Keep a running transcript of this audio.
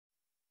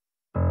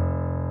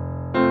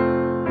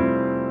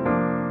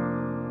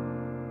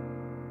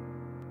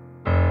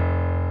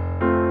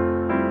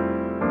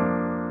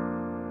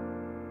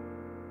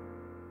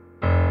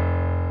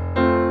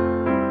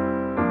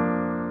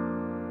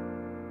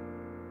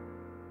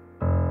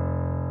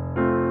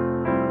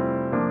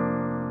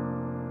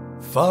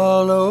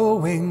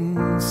following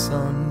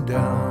sundown.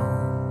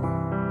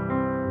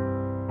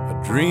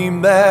 A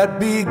dream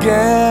that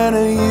began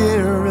a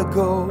year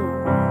ago,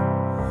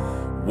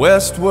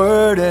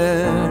 westward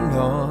and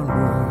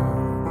onward,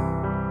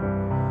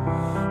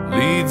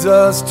 leads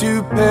us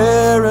to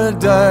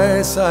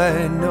paradise.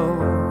 I know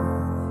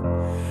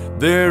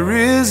there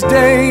is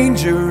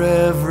danger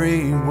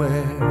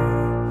everywhere,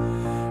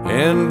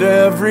 and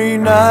every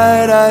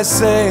night I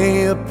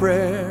say a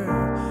prayer,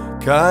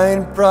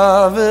 kind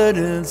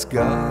Providence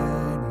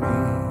guide me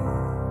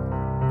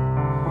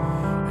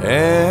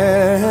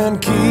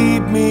and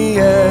keep me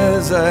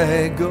as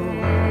I go.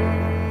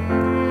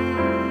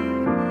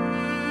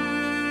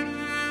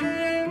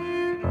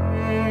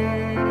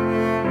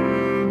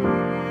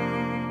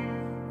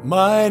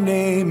 My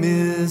name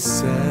is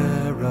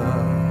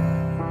Sarah.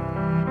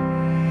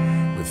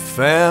 With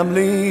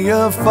family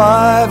of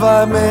 5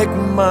 I make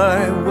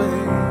my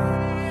way.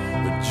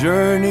 The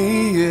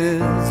journey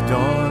is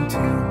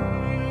daunting,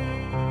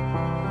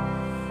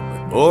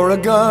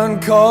 Oregon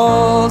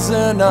calls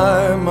and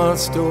I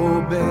must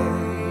obey.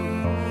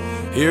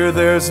 Here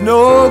there's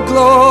no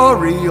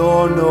glory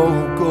or no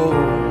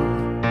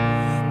gold,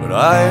 but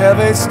I have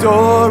a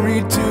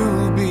story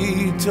to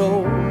be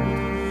told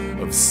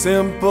of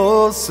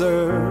simple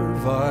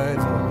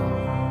survival.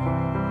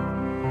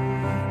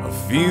 A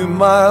few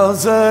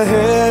miles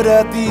ahead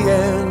at the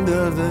end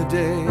of the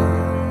day,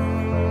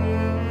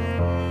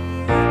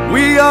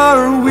 we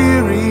are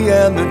weary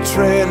and the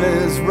trail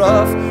is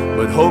rough,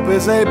 but hope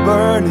is a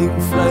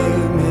burning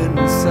flame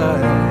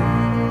inside.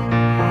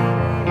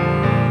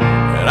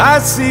 And I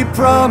see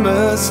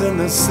promise in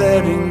the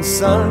setting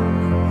sun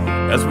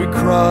as we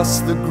cross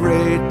the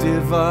great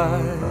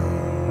divide.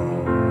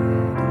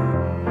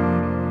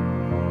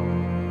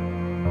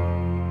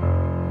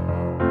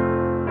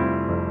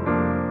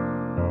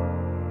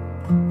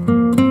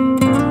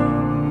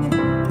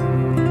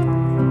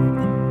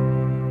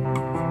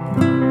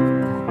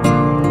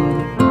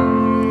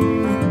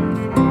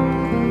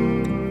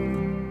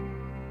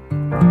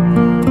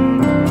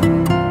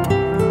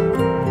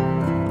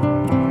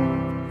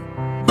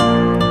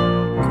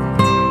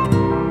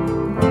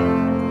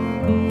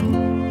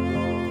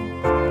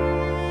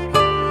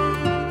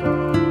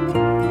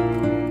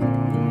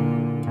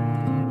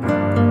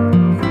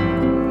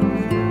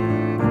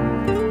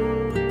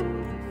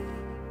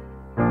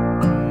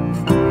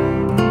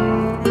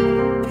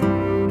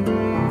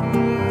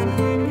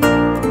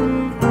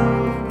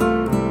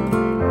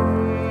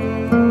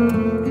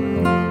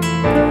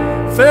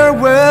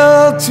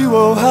 Farewell to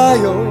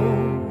Ohio,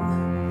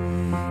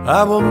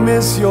 I will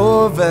miss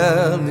your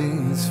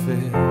valleys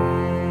fair.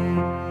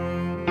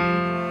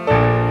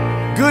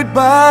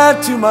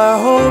 Goodbye to my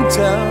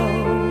hometown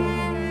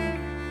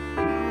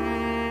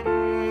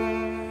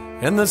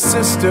and the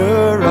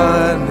sister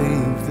I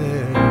leave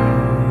there.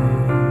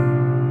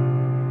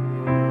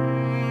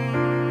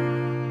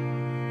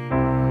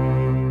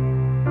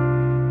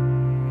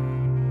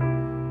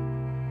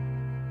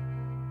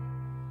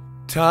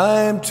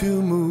 Time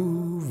to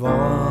move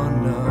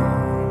on now.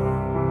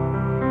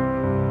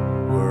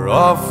 We're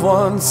off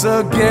once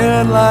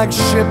again like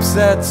ships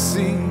at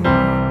sea.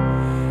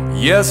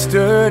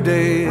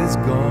 Yesterday's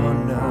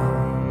gone now.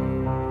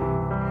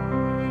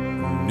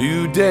 A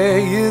new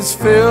day is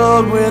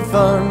filled with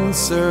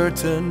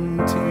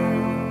uncertainty,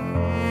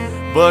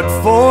 but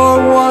for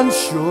one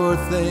sure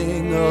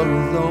thing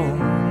alone,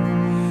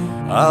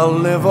 I'll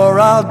live or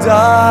I'll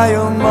die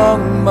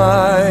among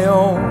my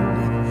own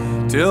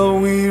till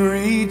we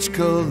reach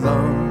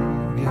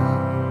Columbia,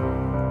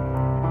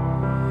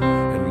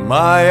 and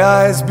my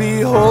eyes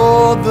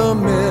behold the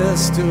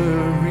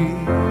mystery.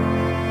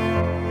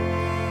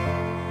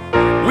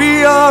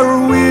 We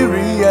are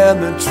weary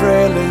and the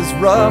trail is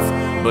rough,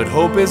 but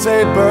hope is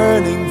a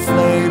burning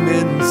flame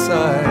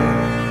inside.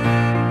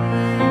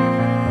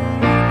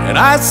 And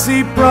I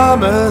see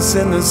promise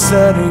in the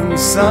setting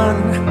sun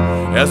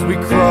as we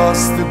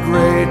cross the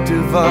great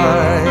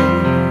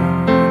divide.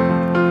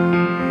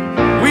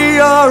 We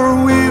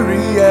are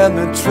weary and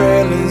the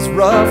trail is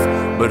rough,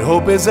 but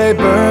hope is a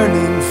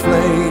burning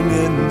flame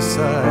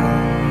inside.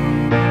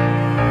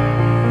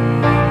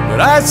 But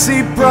I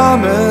see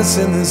promise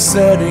in the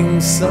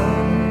setting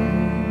sun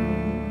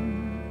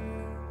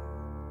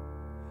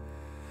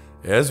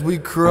as we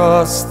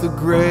cross the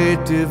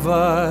great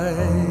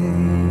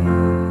divide.